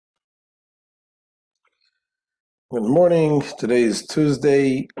Good morning. Today is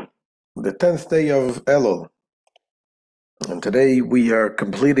Tuesday, the 10th day of Elul. And today we are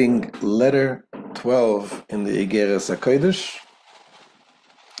completing letter 12 in the Igeret Hakodesh.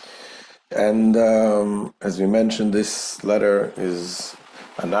 And as we mentioned, this letter is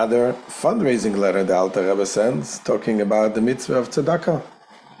another fundraising letter the Alter Rebbe sends, talking about the mitzvah of tzedakah.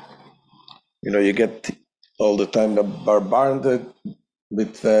 You know, you get all the time bombarded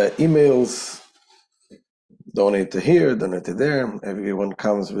with emails. Donate to here, donate to there. Everyone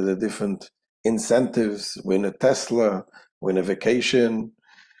comes with a different incentives, win a Tesla, win a vacation.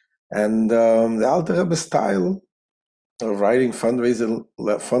 And the Alter Rebbe style of writing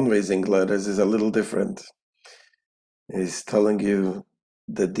fundraising letters is a little different. He's telling you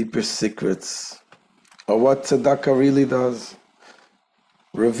the deeper secrets of what tzedakah really does,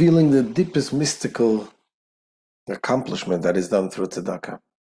 revealing the deepest mystical accomplishment that is done through tzedakah.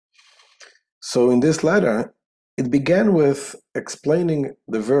 So in this letter, it began with explaining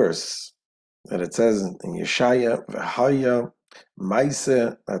the verse that it says in Yeshaya, V'haya Maise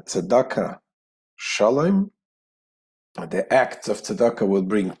Tzedakah Shalom, the acts of tzedakah will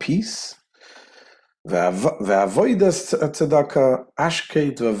bring peace. V'avodas tzedakah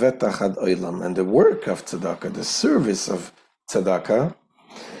ashkeit v'vetach ad olam, and the work of tzedakah, the service of tzedakah,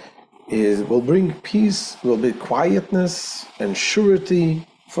 will bring peace, will be quietness and surety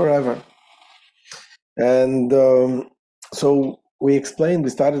forever. And so we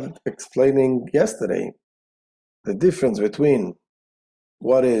started explaining yesterday the difference between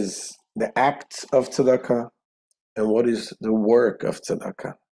what is the act of tzedakah and what is the work of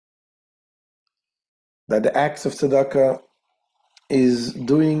tzedakah. That the acts of tzedakah is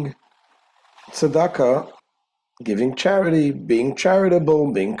doing tzedakah, giving charity, being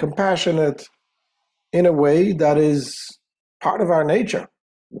charitable, being compassionate in a way that is part of our nature,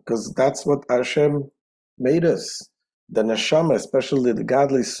 because that's what Hashem made us. The neshama, especially the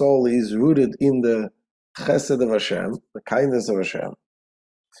godly soul, is rooted in the chesed of Hashem, the kindness of Hashem.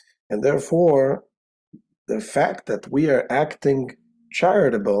 And therefore, the fact that we are acting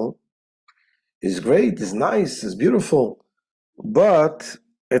charitable is great, is nice, is beautiful, but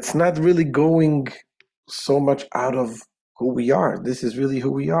it's not really going so much out of who we are. This is really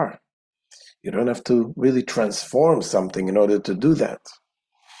who we are. You don't have to really transform something in order to do that.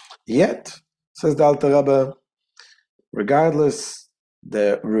 Yet, says the Alter Rebbe, regardless,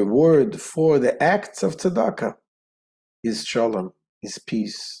 the reward for the acts of tzedakah is shalom, is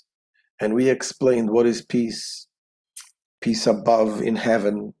peace. And we explained what is peace. Peace above in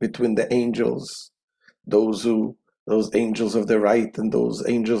heaven between the angels, those angels of the right and those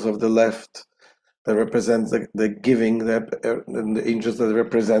angels of the left, that represents the giving, and the angels that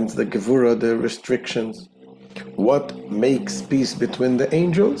represents the gevura, the restrictions. What makes peace between the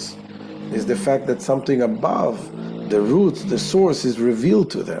angels is the fact that something above, the roots, the source, is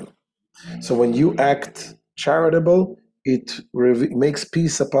revealed to them. So when you act charitable, it makes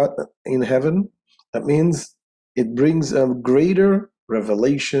peace in heaven. That means it brings a greater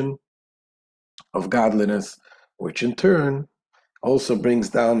revelation of godliness, which in turn also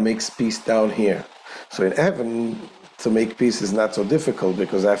makes peace down here. So in heaven, to make peace is not so difficult,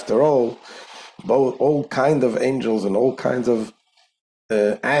 because after all kind of angels and all kinds of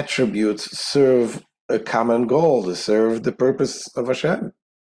attributes serve a common goal, to serve the purpose of Hashem.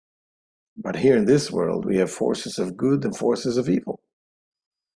 But here in this world, we have forces of good and forces of evil.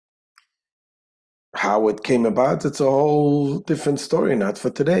 How it came about, it's a whole different story, not for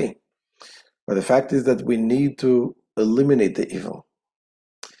today. But the fact is that we need to eliminate the evil.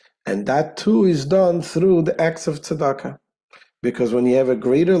 And that too is done through the acts of tzedakah. Because when you have a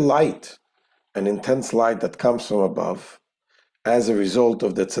greater light, an intense light that comes from above, as a result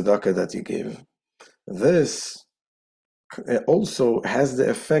of the tzedakah that you give, this also has the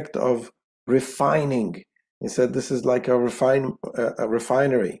effect of refining. He said this is like a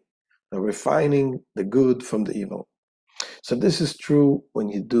refinery, refining the good from the evil. So this is true when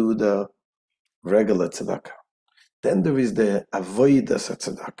you do the regular tzedakah. Then there is the avodas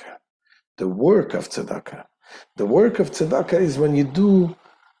tzedakah, the work of tzedakah. The work of tzedakah is when you do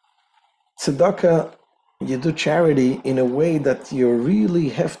tzedakah, you do charity in a way that you really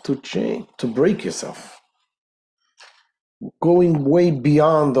have to change, to break yourself, going way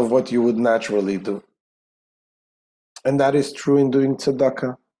beyond of what you would naturally do. And that is true in doing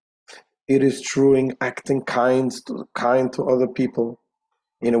tzedakah. It is true in acting kind to other people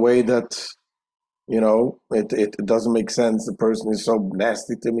in a way that, it doesn't make sense. The person is so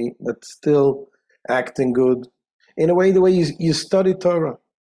nasty to me, but still acting good. In a way, the way you study Torah.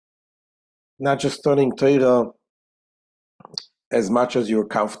 Not just studying Torah as much as you're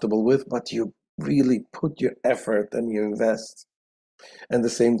comfortable with, but you really put your effort and you invest. And the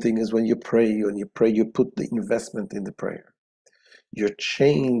same thing is when you pray, you put the investment in the prayer. You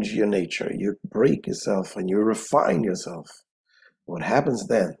change your nature, you break yourself and you refine yourself. What happens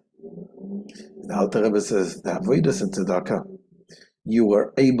then? The Alter Rebbe says, the avodas and tzedakah, you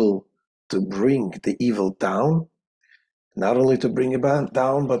are able to bring the evil down, not only to bring him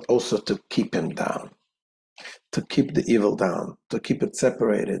down, but also to keep him down, to keep the evil down, to keep it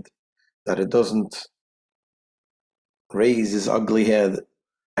separated, that it doesn't raise his ugly head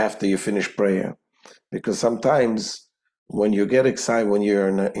after you finish prayer. Because sometimes when you get excited, when you're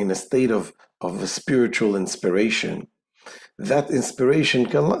in a state of a spiritual inspiration, that inspiration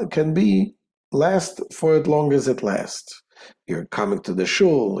can be last for as long as it lasts. You're coming to the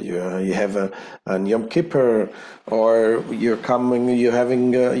shul, you have a Yom Kippur, or you're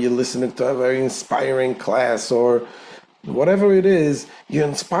listening to a very inspiring class, or whatever it is, you're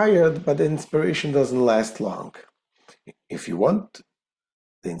inspired, but the inspiration doesn't last long. If you want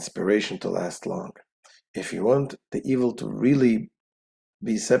the inspiration to last long, if you want the evil to really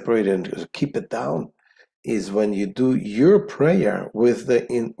be separated and to keep it down, is when you do your prayer with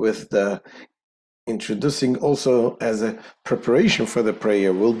the introducing also as a preparation for the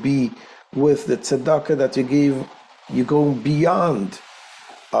prayer will be with the tzedakah that you give. You go beyond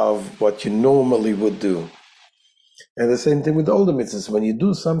of what you normally would do. And the same thing with all the mitzvahs. When you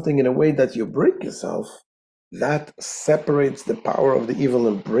do something in a way that you break yourself, that separates the power of the evil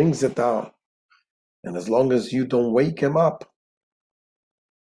and brings it down. And as long as you don't wake him up,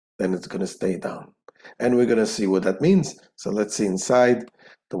 then it's going to stay down. And we're going to see what that means. So let's see inside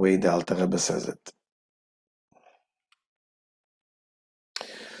the way the Alter Rebbe says it.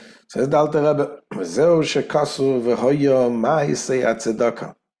 Says the Alter Rebbe,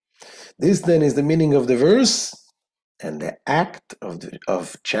 this then is the meaning of the verse, and the act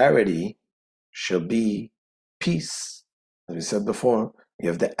of charity shall be peace. As we said before, you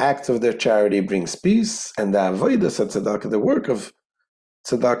have the act of their charity brings peace, and the avodas tzedakah, the work of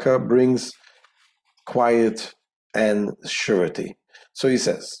tzedakah, brings quiet and surety. So he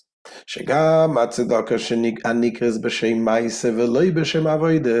says,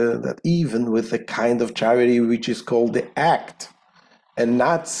 that even with the kind of charity which is called the act, and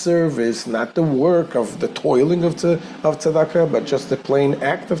not service, not the work of the toiling of tzedakah, but just the plain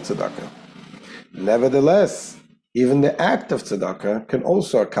act of tzedakah. Nevertheless, even the act of tzedakah can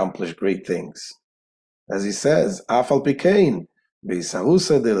also accomplish great things. As he says, Afal Pikain, this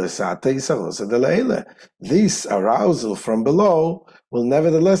arousal from below will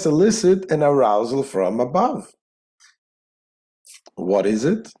nevertheless elicit an arousal from above. What is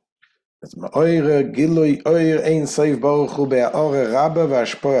it?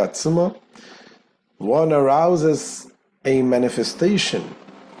 One arouses a manifestation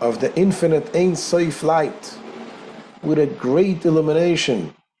of the infinite Ein Sof light with a great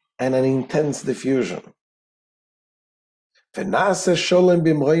illumination and an intense diffusion. And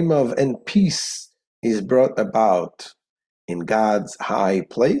peace is brought about in God's high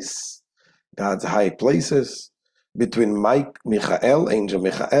place, God's high places, between Angel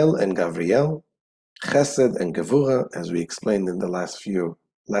Michael and Gabriel, Chesed and Gevura, as we explained in the last few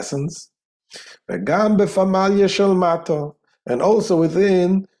lessons, and also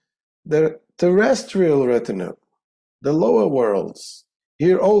within the terrestrial retinue, the lower worlds.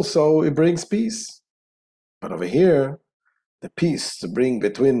 Here also it brings peace. But over here, the peace to bring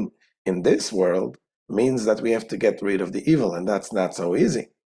between in this world means that we have to get rid of the evil, and that's not so easy.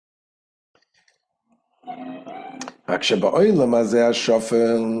 In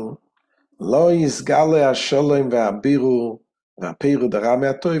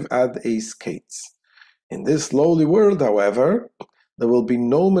this lowly world, however, there will be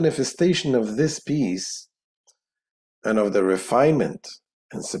no manifestation of this peace and of the refinement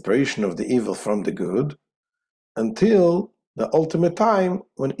and separation of the evil from the good until the ultimate time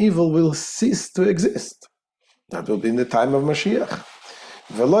when evil will cease to exist. That will be in the time of Mashiach.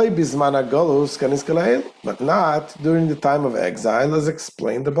 But not during the time of exile, as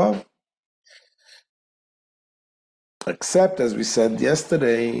explained above. Except, as we said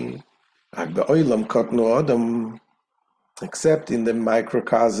yesterday, except in the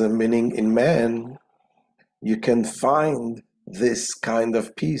microcosm, meaning in man, you can find this kind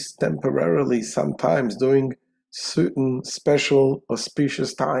of peace temporarily, sometimes during certain special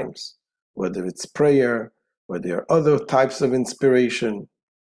auspicious times, whether it's prayer, whether there are other types of inspiration.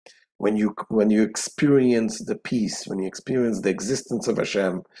 When you experience the peace, when you experience the existence of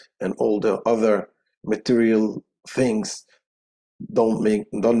Hashem, and all the other material things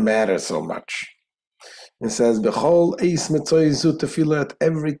don't matter so much. It says, "Bechol eis mitzoy zu tefillah," at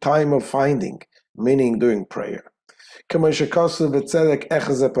every time of finding, meaning during prayer. As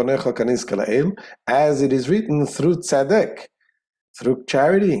it is written, through tzedek, through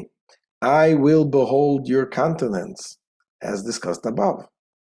charity, I will behold your countenance, as discussed above.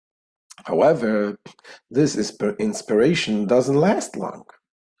 However, this inspiration doesn't last long,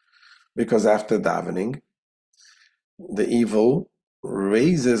 because after davening, the evil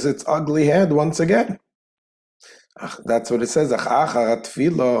raises its ugly head once again. That's what it says.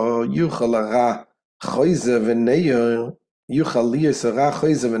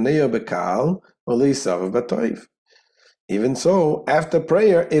 Even so, after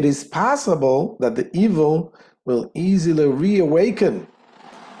prayer, it is possible that the evil will easily reawaken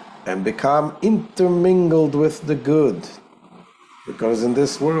and become intermingled with the good, because in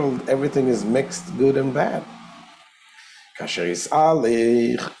this world everything is mixed, good and bad.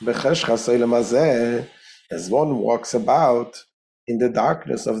 As one walks about in the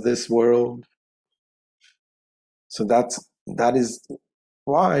darkness of this world. So that is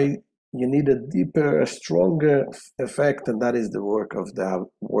why you need a deeper, a stronger effect, and that is the work of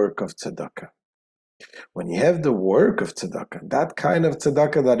tzedakah. When you have the work of tzedakah, that kind of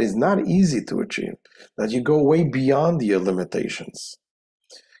tzedakah that is not easy to achieve, that you go way beyond your limitations,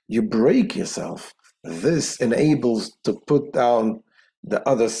 you break yourself. This enables to put down the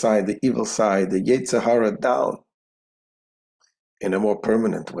other side, the evil side, the Yetzer Hara down in a more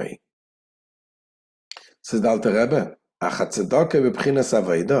permanent way. Says the Alter Rebbe,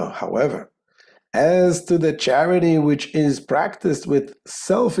 however, as to the charity which is practiced with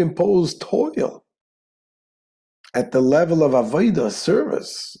self-imposed toil, at the level of avodah,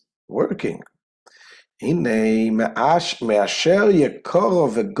 service, working,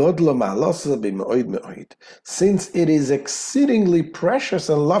 since it is exceedingly precious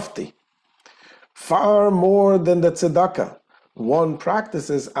and lofty, far more than the tzedakah one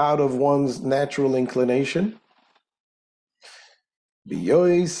practices out of one's natural inclination, because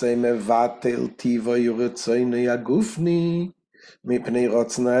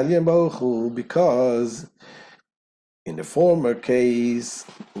in the former case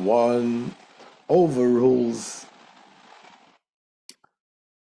one overrules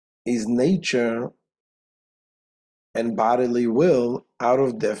his nature and bodily will out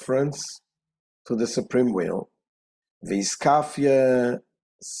of deference to the supreme will. Viskafya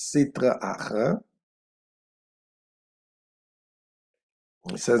sitra achra.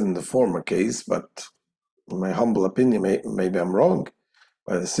 He says in the former case, but in my humble opinion, maybe I'm wrong,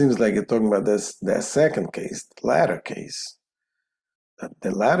 but it seems like you're talking about the second case, the latter case.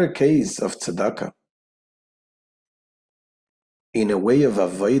 The latter case of tzedakah, in a way of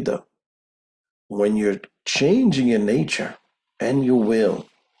avodah, when you're changing your nature and your will,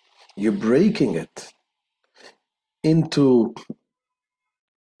 you're breaking it into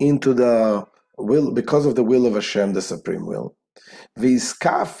the will, because of the will of Hashem, the supreme will.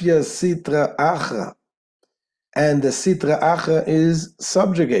 Viskafya sitra achra, and the sitra achra is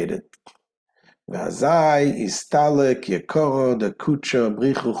subjugated. V'azai istalek yekoro the kucha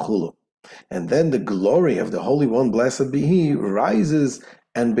brichu chulu, and then the glory of the Holy One, blessed be He, rises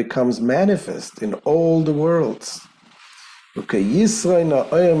and becomes manifest in all the worlds.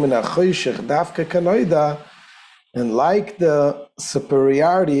 And like the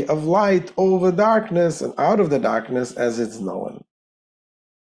superiority of light over darkness and out of the darkness as it's known.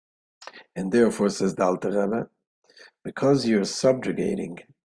 And therefore, says the Alter Rebbe, because you're subjugating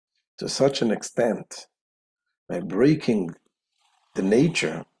to such an extent, by breaking the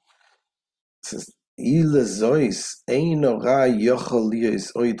nature, it says,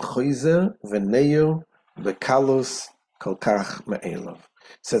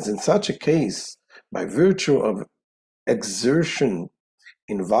 says in such a case, by virtue of exertion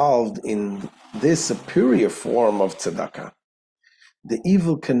involved in this superior form of tzedakah, the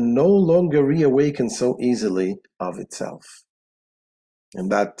evil can no longer reawaken so easily of itself.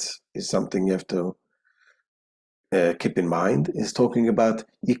 And that is something you have to keep in mind. Is talking about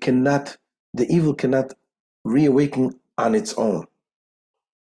the evil cannot reawaken on its own.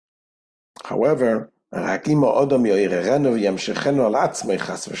 However,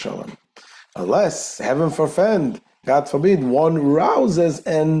 unless, heaven forfend, God forbid, one rouses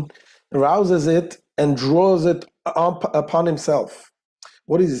it and draws it up upon himself.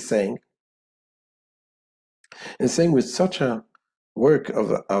 What is he saying? He's saying with such a work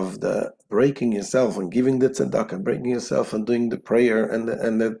of the breaking yourself and giving the tzedakah, breaking yourself and doing the prayer, and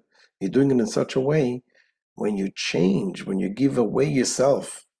that you're doing it in such a way, when you change, when you give away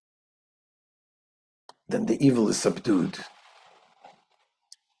yourself, then the evil is subdued.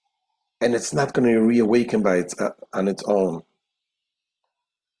 And it's not going to reawaken on its own,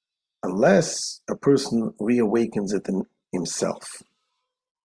 unless a person reawakens it in himself.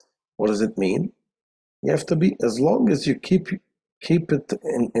 What does it mean? You have to be, as long as you keep it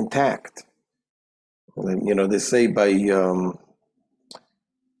intact. They say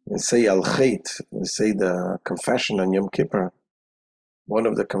they say al-Chait, they say the confession on Yom Kippur. One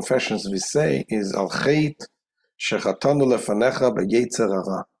of the confessions we say is al-Chait shechatanu lefanecha b'yetzer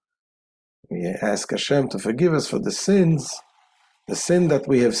hara. We ask Hashem to forgive us for the sin that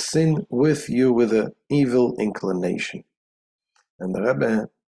we have sinned with you with an evil inclination. And the Rebbe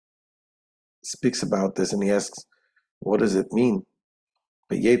speaks about this and he asks, what does it mean?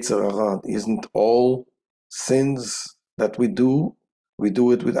 B'yetzer hara, isn't all sins that we do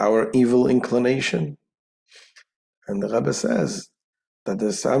it with our evil inclination? And the Rebbe says that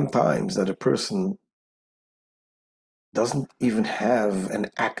there's sometimes that a person doesn't even have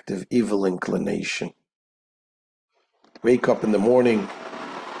an active evil inclination. Wake up in the morning,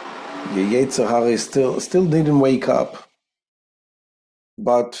 your Yetzer Hara still didn't wake up,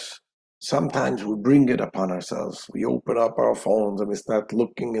 but sometimes we bring it upon ourselves. We open up our phones and we start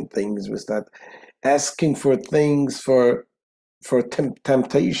looking at things. We start asking for things, for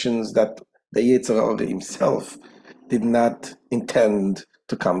temptations that the Yetzer Hara himself did not intend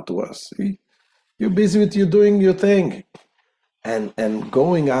to come to us. You're busy with you doing your thing, and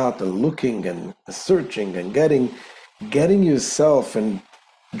going out and looking and searching and getting yourself and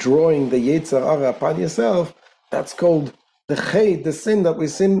drawing the Yetzer Hara upon yourself. That's called the Chet, the sin that we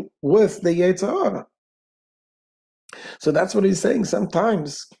sin with the Yetzer Hara. So that's what he's saying.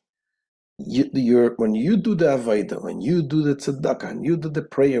 Sometimes when you do the Avodah, when you do the Tzedakah, and you do the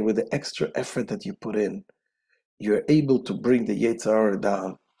prayer with the extra effort that you put in, you're able to bring the Yetzer Hara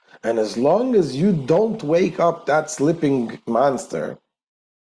down. And as long as you don't wake up that sleeping monster,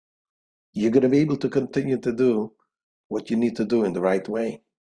 you're going to be able to continue to do what you need to do in the right way.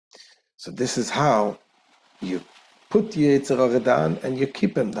 So this is how you put your Yetzer Hara down and you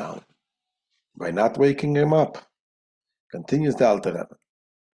keep him down, by not waking him up. Continues the Alter Rebbe.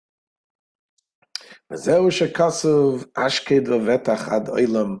 This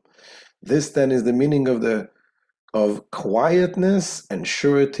then is the meaning of quietness and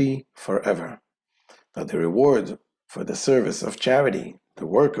surety forever. That the reward for the service of charity, the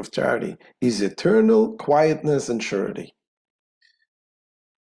work of charity, is eternal quietness and surety.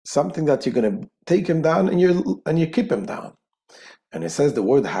 Something that you're going to take him down and you keep him down. And it says the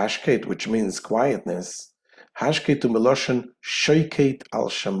word hashket, which means quietness. Hashket to meloshen shoiket al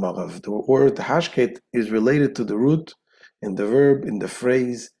shamarav. The word hashket is related to the root in the verb, in the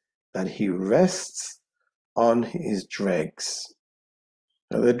phrase, that he rests on his dregs.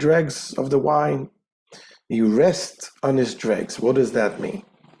 Now, the dregs of the wine. He rests on his dregs. What does that mean?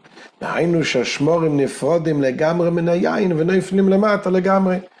 Meaning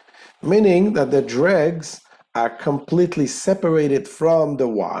that the dregs are completely separated from the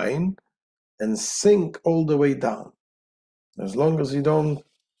wine and sink all the way down. As long as you don't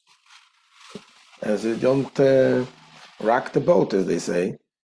rock the boat, as they say,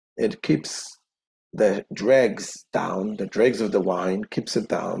 it keeps the dregs down, the dregs of the wine keeps it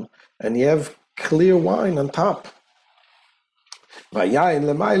down, and you have clear wine on top. While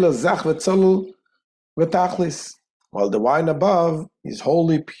the wine above is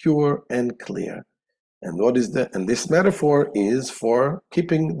wholly pure and clear. And this metaphor is for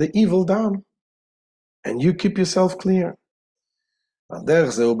keeping the evil down. And you keep yourself clear.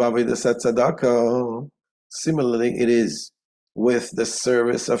 Similarly, it is with the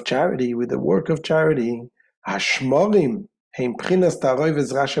service of charity, with the work of charity.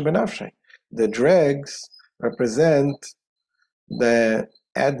 The dregs represent the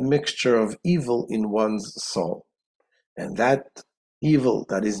admixture of evil in one's soul. And that evil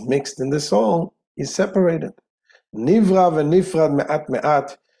that is mixed in the soul is separated. Nivra v'nifrad me'at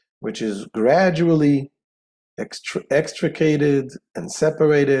me'at, which is gradually extricated and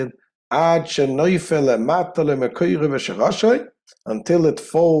separated, ad shenoifel lemata lemekoyre v'sherashay, until it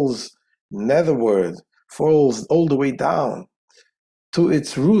falls netherward, falls all the way down to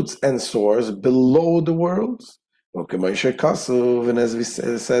its roots and source below the world. And as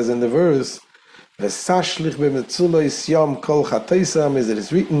it says in the verse, as it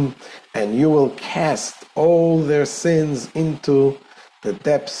is written, and you will cast all their sins into the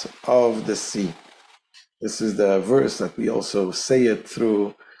depths of the sea. This is the verse that we also say it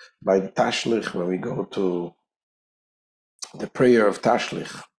through by Tashlich when we go to the prayer of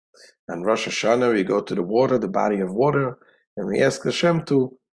Tashlich. And Rosh Hashanah, we go to the water, the body of water, and we ask Hashem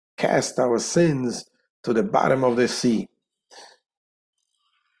to cast our sins to the bottom of the sea.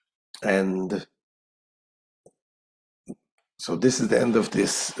 And So this is the end of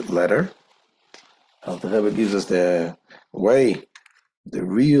this letter. The Rebbe gives us the way, the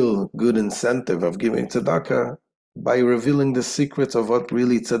real good incentive of giving tzedakah by revealing the secrets of what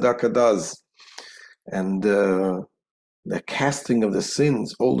really tzedakah does. And the casting of the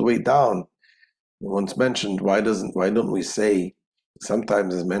sins all the way down. He once mentioned, why don't we say,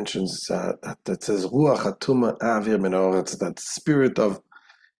 sometimes it mentions that it says ruach hatuma avir min haaretz, that spirit of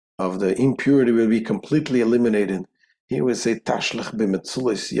the impurity will be completely eliminated. Here we say tashlech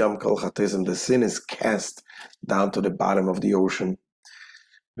b'metzulis yam kol chatezim, the sin is cast down to the bottom of the ocean.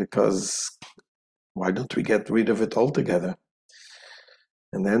 Because why don't we get rid of it altogether?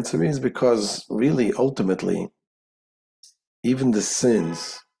 And the answer is because really, ultimately, even the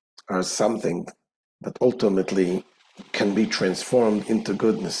sins are something that ultimately can be transformed into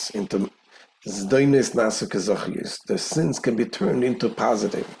goodness, into zdoines nasukazochius. The sins can be turned into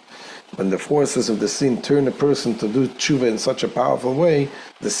positive. When the forces of the sin turn a person to do tshuva in such a powerful way,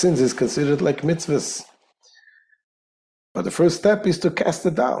 the sins is considered like mitzvahs. But the first step is to cast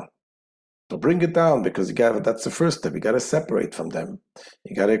it down, to bring it down, because that's the first step. You got to separate from them.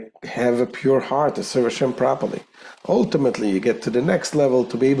 You got to have a pure heart to serve Hashem properly. Ultimately, you get to the next level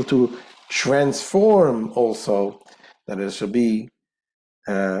to be able to transform also, that it should be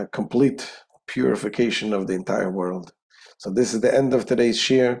a complete purification of the entire world. So this is the end of today's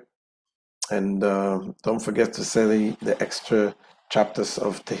shir. And don't forget to say the extra chapters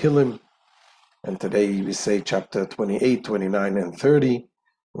of Tehillim. And today we say chapter 28, 29, and 30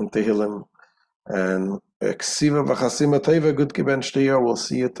 in Tehillim. And Ksiva v'chasima teva, good given shtiyah. We'll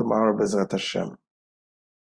see you tomorrow, Bezrat Hashem.